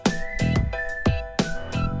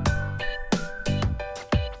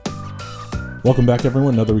Welcome back,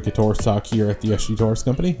 everyone. Another week of Taurus Talk here at the SG Taurus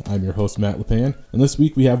Company. I'm your host, Matt LePan, and this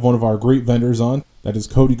week we have one of our great vendors on. That is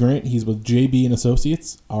Cody Grant. He's with JB &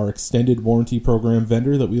 Associates, our extended warranty program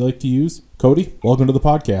vendor that we like to use. Cody, welcome to the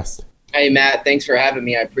podcast. Hey, Matt. Thanks for having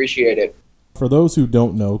me. I appreciate it. For those who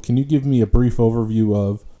don't know, can you give me a brief overview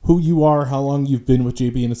of who you are, how long you've been with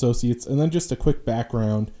JB & Associates, and then just a quick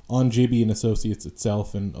background on JB & Associates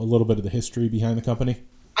itself and a little bit of the history behind the company?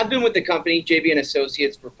 I've been with the company, JB &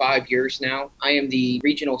 Associates, for 5 years now. I am the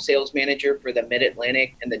regional sales manager for the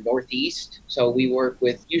Mid-Atlantic and the Northeast. So we work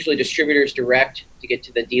with usually distributors direct to get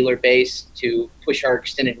to the dealer base to push our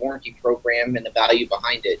extended warranty program and the value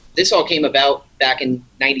behind it. This all came about back in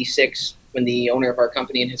 '96 when the owner of our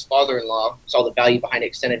company and his father-in-law saw the value behind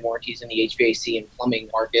extended warranties in the HVAC and plumbing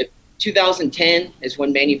market. 2010 is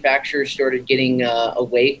when manufacturers started getting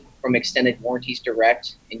away from extended warranties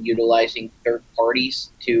direct and utilizing third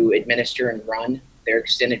parties to administer and run their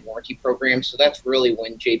extended warranty program. So that's really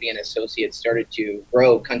when JB & Associates started to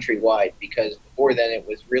grow countrywide, because before then it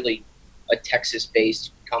was really a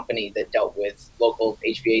Texas-based company that dealt with local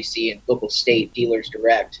HVAC and local state dealers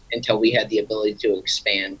direct until we had the ability to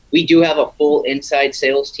expand. We do have a full inside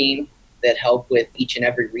sales team that help with each and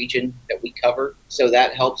every region that we cover. So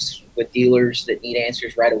that helps with dealers that need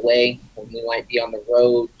answers right away when we might be on the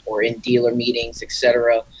road or in dealer meetings,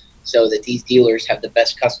 etc., so that these dealers have the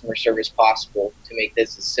best customer service possible to make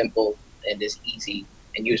this as simple and as easy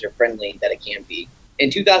and user-friendly that it can be.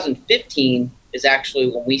 In 2015 is actually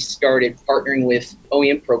when we started partnering with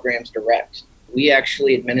OEM programs direct. We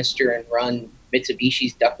actually administer and run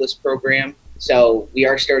Mitsubishi's ductless program. So we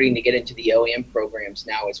are starting to get into the OEM programs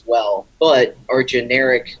now as well. But our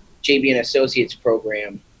generic JB & Associates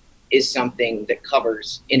program is something that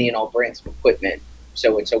covers any and all brands of equipment.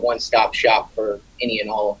 So it's a one-stop shop for any and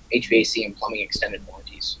all HVAC and plumbing extended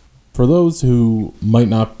warranties. For those who might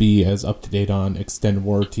not be as up-to-date on extended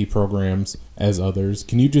warranty programs as others,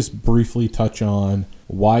 can you just briefly touch on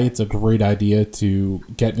why it's a great idea to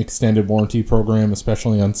get an extended warranty program,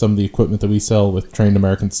 especially on some of the equipment that we sell with Trane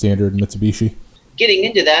American Standard and Mitsubishi? Getting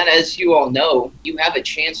into that, as you all know, you have a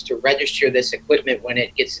chance to register this equipment when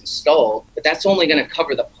it gets installed, but that's only going to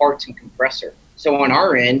cover the parts and compressor. So on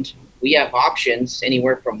our end, we have options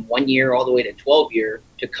anywhere from 1 year all the way to 12 year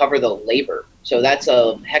to cover the labor. So that's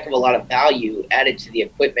a heck of a lot of value added to the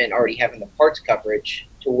equipment already having the parts coverage,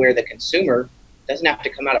 to where the consumer doesn't have to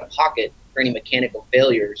come out of pocket for any mechanical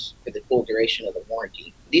failures for the full duration of the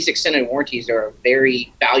warranty. These extended warranties are a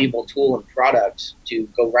very valuable tool and product to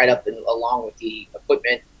go right up and along with the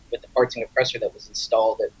equipment, with the parts and compressor that was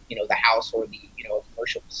installed at the house or the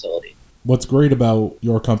commercial facility. What's great about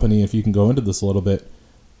your company, if you can go into this a little bit,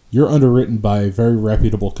 you're underwritten by very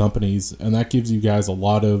reputable companies, and that gives you guys a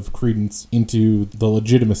lot of credence into the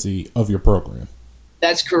legitimacy of your program.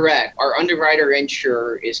 That's correct. Our underwriter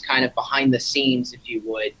insurer is kind of behind the scenes, if you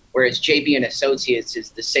would, whereas JB & Associates is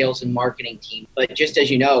the sales and marketing team. But just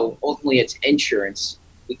as you know, ultimately it's insurance.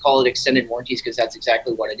 We call it extended warranties because that's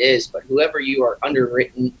exactly what it is. But whoever you are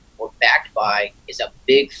underwritten or backed by is a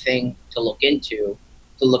big thing to look into,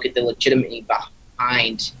 to look at the legitimacy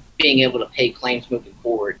behind being able to pay claims moving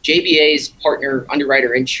forward. JBA's partner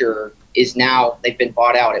underwriter insurer is now, they've been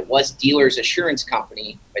bought out. It was Dealers Assurance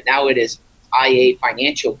Company, but now it is IA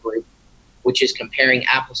Financial Group, which is comparing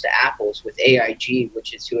apples to apples with AIG,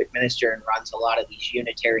 which is who administer and runs a lot of these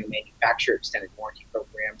unitary manufacturer extended warranty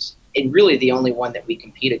programs, and really the only one that we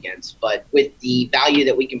compete against. But with the value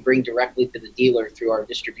that we can bring directly to the dealer through our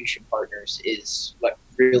distribution partners is what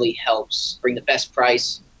really helps bring the best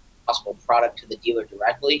price possible product to the dealer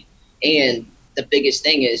directly. And the biggest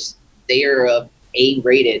thing is they are a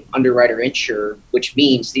A-rated underwriter insurer, which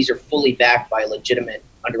means these are fully backed by a legitimate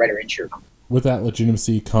underwriter insurer. With that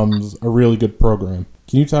legitimacy comes a really good program.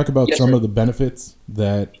 Can you talk about some sir. of the benefits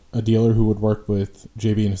that a dealer who would work with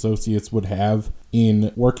JB & Associates would have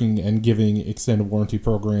in working and giving extended warranty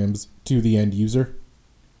programs to the end user?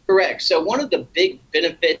 Correct. So one of the big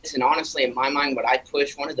benefits, and honestly, in my mind, what I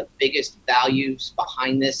push, one of the biggest values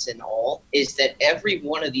behind this and all, is that every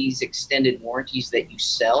one of these extended warranties that you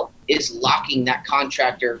sell is locking that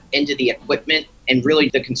contractor into the equipment and really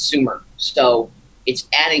the consumer. So it's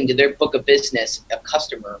adding to their book of business a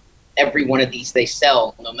customer. Every one of these they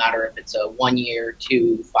sell, no matter if it's a 1 year,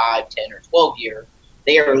 2, 5, 10, or 12 year,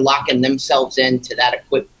 they are locking themselves into that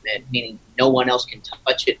equipment, meaning no one else can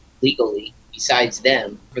touch it legally besides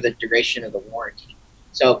them for the duration of the warranty.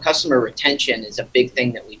 So customer retention is a big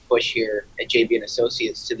thing that we push here at JB &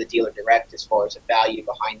 Associates to the dealer direct as far as the value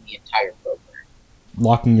behind the entire program.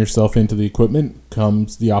 Locking yourself into the equipment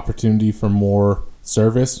comes the opportunity for more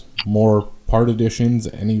service, more part additions,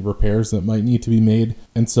 any repairs that might need to be made.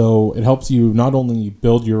 And so it helps you not only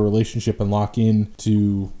build your relationship and lock in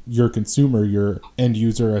to your consumer, your end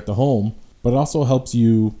user at the home, but it also helps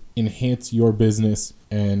you enhance your business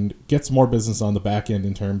and get some more business on the back end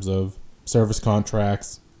in terms of service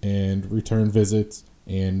contracts and return visits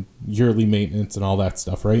and yearly maintenance and all that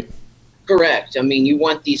stuff, right? Correct. I mean, you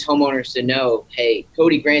want these homeowners to know, hey,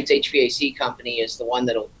 Cody Grant's HVAC company is the one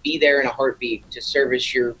that'll be there in a heartbeat to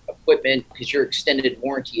service your equipment, because your extended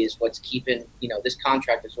warranty is what's keeping, this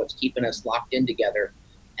contract is what's keeping us locked in together.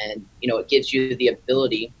 And, it gives you the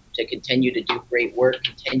ability to continue to do great work,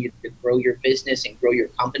 continue to grow your business and grow your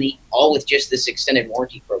company, all with just this extended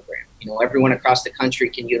warranty program. Everyone across the country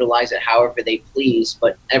can utilize it however they please,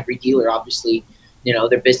 but every dealer, obviously,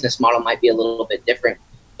 their business model might be a little bit different.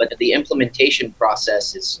 But the implementation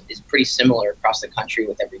process is pretty similar across the country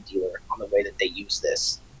with every dealer on the way that they use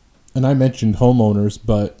this. And I mentioned homeowners,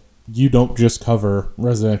 but you don't just cover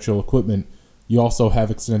residential equipment. You also have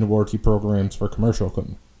extended warranty programs for commercial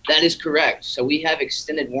equipment. That is correct. So we have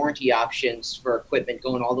extended warranty options for equipment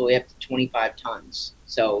going all the way up to 25 tons.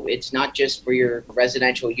 So it's not just for your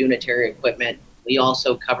residential unitary equipment. We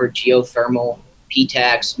also cover geothermal,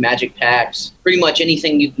 PTAX, Magic Packs, pretty much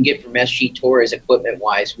anything you can get from SG Torres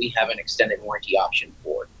equipment-wise, we have an extended warranty option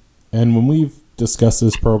for. And when we've discussed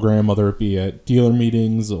this program, whether it be at dealer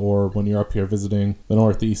meetings or when you're up here visiting the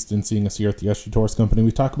Northeast and seeing us here at the SG Torres Company,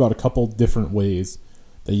 we talk about a couple different ways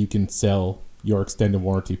that you can sell your extended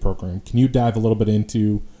warranty program. Can you dive a little bit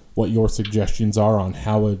into what your suggestions are on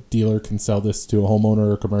how a dealer can sell this to a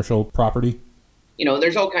homeowner or commercial property?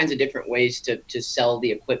 There's all kinds of different ways to sell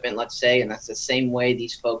the equipment, let's say, and that's the same way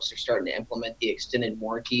these folks are starting to implement the extended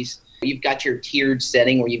warranties. You've got your tiered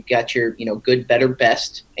setting where you've got your, good, better,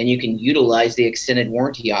 best, and you can utilize the extended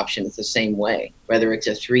warranty options the same way. Whether it's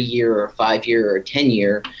a 3-year or a 5-year or a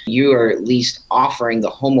 10-year, you are at least offering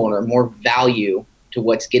the homeowner more value to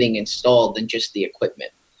what's getting installed than just the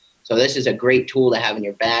equipment. So this is a great tool to have in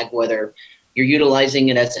your bag, whether you're utilizing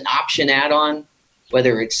it as an option add-on,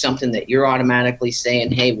 whether it's something that you're automatically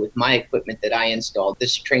saying, hey, with my equipment that I installed,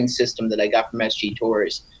 this train system that I got from SG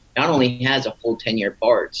Torres not only has a full 10-year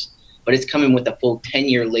parts, but it's coming with a full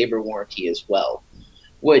 10-year labor warranty as well.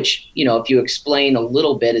 Which, if you explain a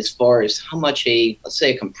little bit as far as how much let's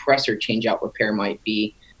say a compressor change-out repair might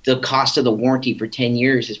be, the cost of the warranty for 10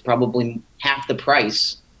 years is probably half the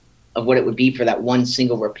price of what it would be for that one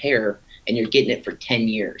single repair, and you're getting it for 10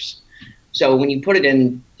 years. So when you put it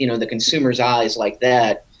in, the consumer's eyes like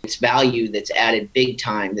that, it's value that's added big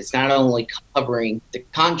time. That's not only covering the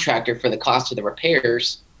contractor for the cost of the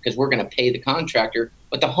repairs, because we're going to pay the contractor,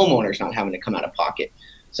 but the homeowner's not having to come out of pocket.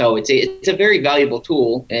 So it's a very valuable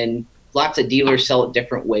tool, and lots of dealers sell it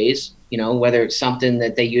different ways. Whether it's something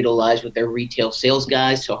that they utilize with their retail sales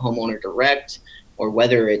guys, so homeowner direct, or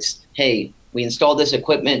whether it's, hey, we installed this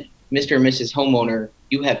equipment, Mr. and Mrs. Homeowner,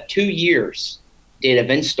 you have 2 years date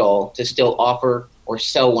of install to still offer or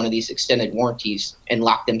sell one of these extended warranties and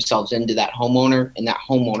lock themselves into that homeowner, and that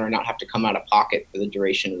homeowner not have to come out of pocket for the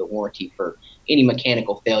duration of the warranty for any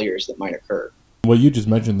mechanical failures that might occur. What you just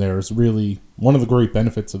mentioned there is really one of the great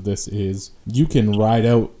benefits of this is you can ride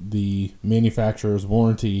out the manufacturer's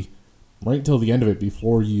warranty right until the end of it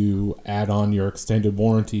before you add on your extended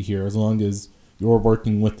warranty here, as long as you're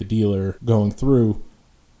working with the dealer going through.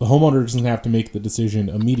 The homeowner doesn't have to make the decision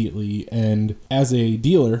immediately, and as a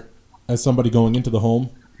dealer, as somebody going into the home,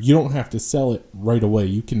 you don't have to sell it right away.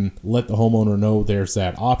 You can let the homeowner know there's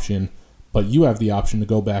that option, but you have the option to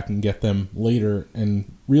go back and get them later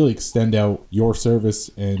and really extend out your service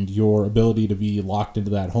and your ability to be locked into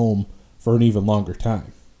that home for an even longer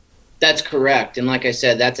time. That's correct. And like I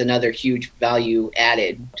said, that's another huge value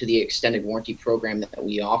added to the extended warranty program that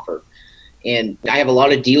we offer. And I have a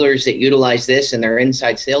lot of dealers that utilize this and their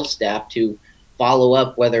inside sales staff to follow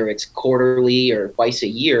up, whether it's quarterly or twice a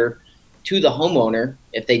year, to the homeowner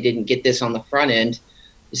if they didn't get this on the front end,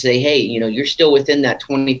 to say, hey, you're still within that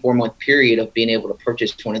 24-month period of being able to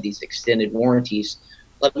purchase one of these extended warranties.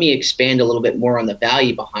 Let me expand a little bit more on the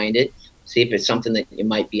value behind it, see if it's something that you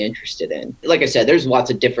might be interested in. Like I said, there's lots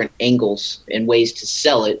of different angles and ways to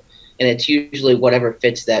sell it, and it's usually whatever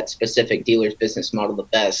fits that specific dealer's business model the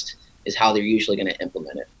best is how they're usually going to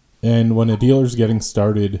implement it. And when a dealer's getting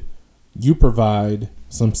started, you provide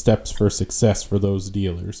some steps for success for those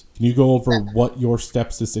dealers. Can you go over what your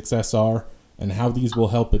steps to success are and how these will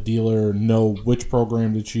help a dealer know which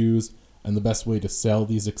program to choose and the best way to sell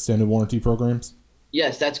these extended warranty programs?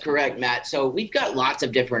 Yes, that's correct, Matt. So we've got lots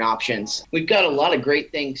of different options. We've got a lot of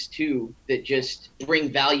great things, too, that just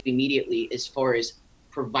bring value immediately as far as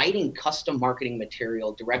providing custom marketing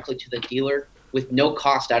material directly to the dealer with no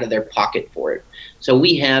cost out of their pocket for it. So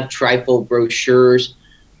we have trifold brochures,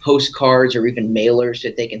 postcards, or even mailers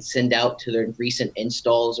that they can send out to their recent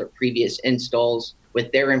installs or previous installs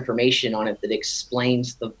with their information on it that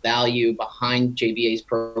explains the value behind JBA's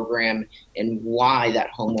program and why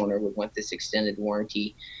that homeowner would want this extended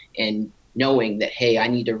warranty, and knowing that, hey, I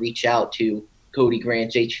need to reach out to Cody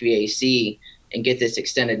Grant's HVAC and get this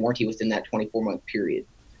extended warranty within that 24-month period.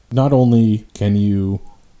 Not only can you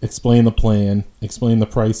explain the plan, explain the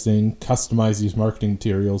pricing, customize these marketing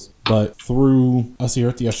materials, but through us here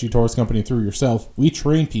at the SG Torres Company, through yourself, we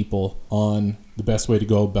train people on the best way to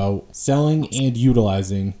go about selling and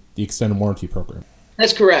utilizing the extended warranty program.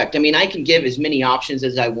 That's correct. I mean, I can give as many options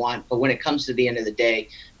as I want, but when it comes to the end of the day,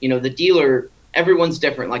 the dealer, everyone's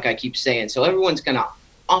different, like I keep saying. So everyone's going to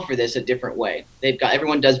offer this a different way.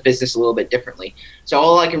 Everyone does business a little bit differently. So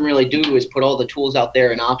all I can really do is put all the tools out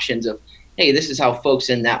there and options of, hey, this is how folks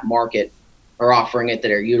in that market are offering it that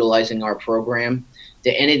are utilizing our program.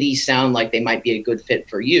 Do any of these sound like they might be a good fit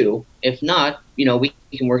for you? If not, we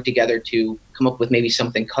can work together to come up with maybe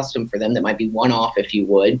something custom for them that might be one-off, if you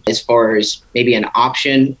would, as far as maybe an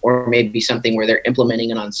option or maybe something where they're implementing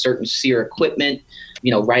it on certain SEER equipment,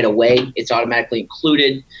 right away. It's automatically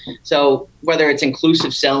included. So whether it's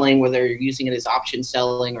inclusive selling, whether you're using it as option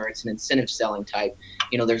selling or it's an incentive selling type,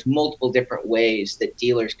 there's multiple different ways that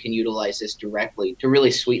dealers can utilize this directly to really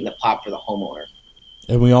sweeten the pot for the homeowner.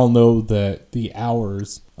 And we all know that the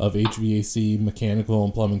hours of HVAC, mechanical,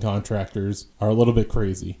 and plumbing contractors are a little bit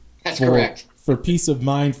crazy. That's correct. For peace of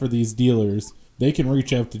mind for these dealers, they can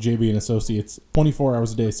reach out to JB and Associates 24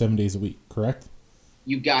 hours a day, 7 days a week, correct?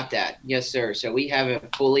 You got that. Yes, sir. So we have a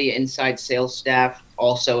fully inside sales staff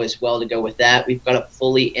also as well to go with that. We've got a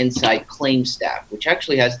fully inside claim staff, which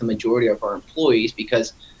actually has the majority of our employees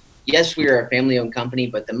because, yes, we are a family-owned company,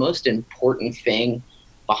 but the most important thing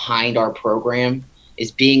behind our program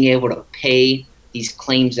is being able to pay these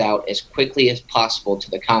claims out as quickly as possible to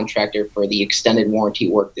the contractor for the extended warranty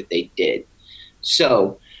work that they did.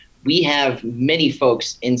 So we have many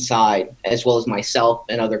folks inside, as well as myself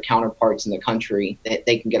and other counterparts in the country, that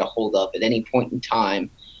they can get a hold of at any point in time.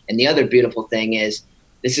 And the other beautiful thing is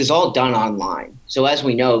this is all done online. So as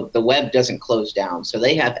we know, the web doesn't close down. So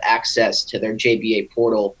they have access to their JBA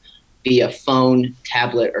portal via phone,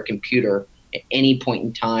 tablet, or computer at any point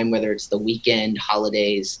in time, whether it's the weekend,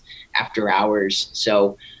 holidays, after hours.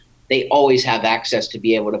 So they always have access to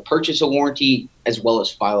be able to purchase a warranty as well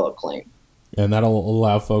as file a claim. And that'll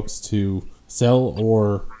allow folks to sell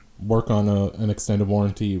or work on an extended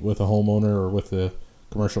warranty with a homeowner or with a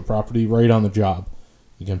commercial property right on the job.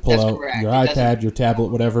 You can pull out your iPad, your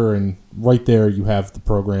tablet, whatever, and right there you have the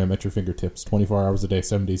program at your fingertips 24 hours a day,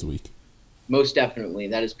 7 days a week. Most definitely.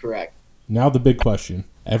 That is correct. Now the big question.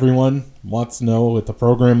 Everyone wants to know, with a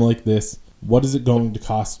program like this, what is it going to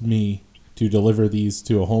cost me to deliver these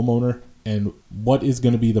to a homeowner, and what is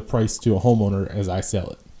going to be the price to a homeowner as I sell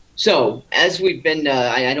it? So as we've been,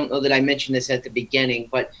 I don't know that I mentioned this at the beginning,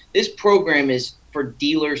 but this program is for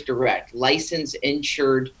dealers direct, licensed,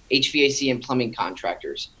 insured HVAC and plumbing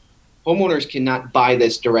contractors. Homeowners cannot buy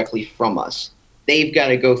this directly from us. They've got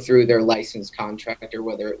to go through their licensed contractor,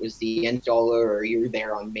 whether it was the installer or you're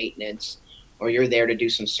there on maintenance or you're there to do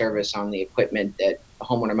some service on the equipment that a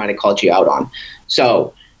homeowner might have called you out on.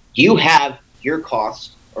 So you have your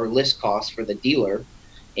cost or list cost for the dealer,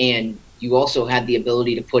 and you also have the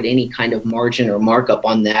ability to put any kind of margin or markup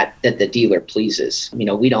on that the dealer pleases.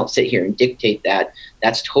 We don't sit here and dictate that.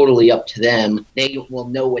 That's totally up to them. They will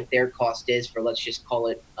know what their cost is for, let's just call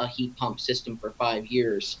it a heat pump system for 5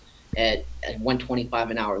 years at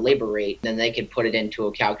 $125 an hour labor rate. Then they can put it into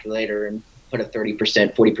a calculator and put a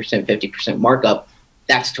 30%, 40%, 50% markup.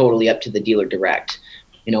 That's totally up to the dealer direct.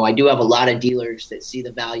 I do have a lot of dealers that see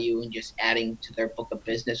the value in just adding to their book of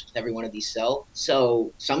business with every one of these sell.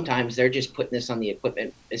 So sometimes they're just putting this on the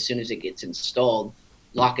equipment as soon as it gets installed,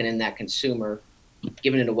 locking in that consumer,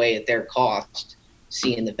 giving it away at their cost,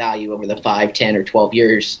 seeing the value over the 5, 10, or 12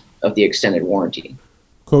 years of the extended warranty.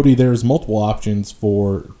 Cody, there's multiple options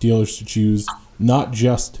for dealers to choose, not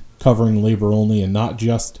just covering labor only and not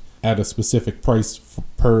just at a specific price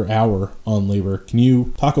per hour on labor. Can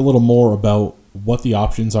you talk a little more about what the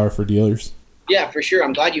options are for dealers? Yeah, for sure.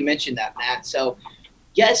 I'm glad you mentioned that, Matt. So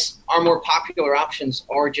yes, our more popular options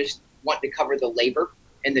are just wanting to cover the labor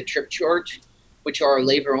and the trip charge, which are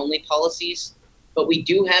labor only policies. But we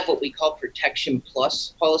do have what we call Protection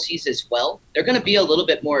Plus policies as well. They're going to be a little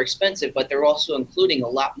bit more expensive, but they're also including a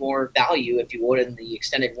lot more value, if you would, in the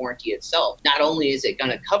extended warranty itself. Not only is it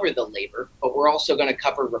going to cover the labor, but we're also going to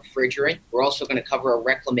cover refrigerant. We're also going to cover a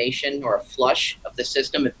reclamation or a flush of the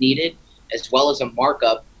system if needed, as well as a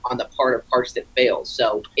markup on the part or parts that fail.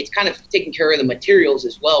 So it's kind of taking care of the materials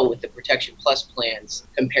as well with the Protection Plus plans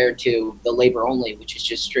compared to the labor only, which is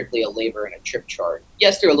just strictly a labor and a trip chart.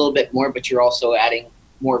 Yes, they're a little bit more, but you're also adding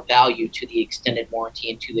more value to the extended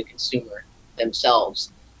warranty and to the consumer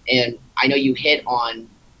themselves. And I know you hit on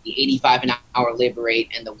the 85 an hour labor rate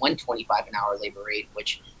and the 125 an hour labor rate,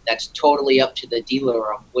 which that's totally up to the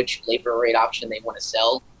dealer on which labor rate option they want to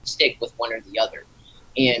sell, stick with one or the other.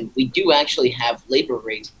 And we do actually have labor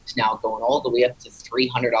rates now going all the way up to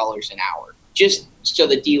 $300 an hour. Just so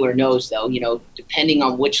the dealer knows, though, depending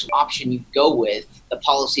on which option you go with, the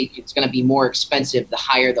policy is going to be more expensive the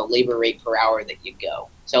higher the labor rate per hour that you go.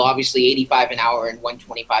 So obviously 85 an hour and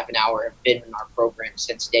 125 an hour have been in our program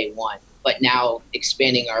since day one. But now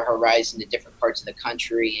expanding our horizon to different parts of the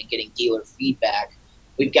country and getting dealer feedback,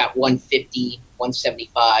 we've got 150,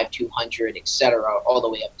 175, 200, et cetera, all the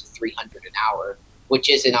way up to 300 an hour, which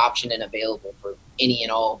is an option and available for any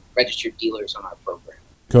and all registered dealers on our program.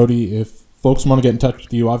 Cody, if folks want to get in touch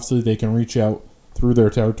with you, obviously they can reach out through their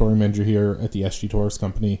territory manager here at the SG Torrice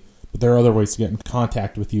Company, but there are other ways to get in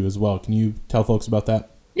contact with you as well. Can you tell folks about that?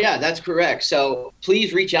 Yeah, that's correct. So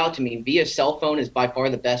please reach out to me. Via cell phone is by far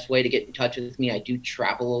the best way to get in touch with me. I do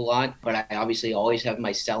travel a lot, but I obviously always have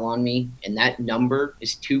my cell on me. And that number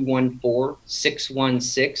is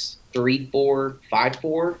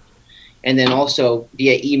 214-616-3454. And then also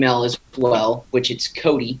via email as well, which it's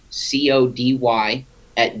Cody, CODY,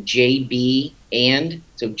 at JBand,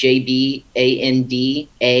 so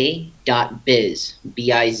JBANDA.biz,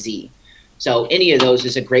 B-I-Z. So any of those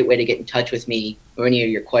is a great way to get in touch with me or any of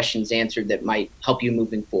your questions answered that might help you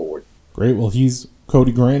moving forward. Great. Well, he's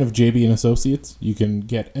Cody Grant of JB & Associates. You can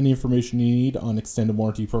get any information you need on extended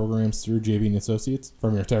warranty programs through JB & Associates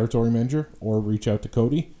from your territory manager, or reach out to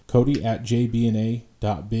Cody at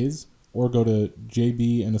jbna.biz, or go to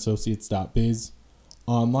jbandassociates.biz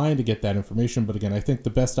online to get that information. But again, I think the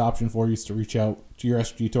best option for you is to reach out to your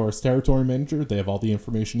SG Torrice territory manager. They have all the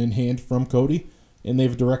information in hand from Cody, and they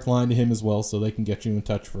have a direct line to him as well, so they can get you in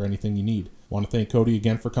touch for anything you need. Want to thank Cody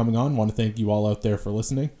again for coming on. Want to thank you all out there for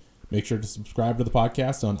listening. Make sure to subscribe to the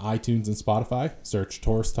podcast on iTunes and Spotify. Search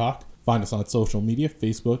Torrice Talk. Find us on social media,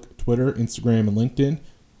 Facebook, Twitter, Instagram, and LinkedIn.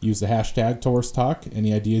 Use the hashtag Torrice Talk.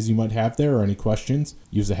 Any ideas you might have there or any questions,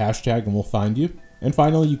 use the hashtag and we'll find you. And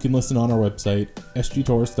finally, you can listen on our website,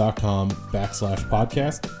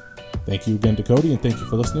 sgtorrice.com/podcast. Thank you again to Cody, and thank you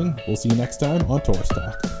for listening. We'll see you next time on Torrice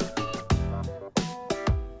Talk.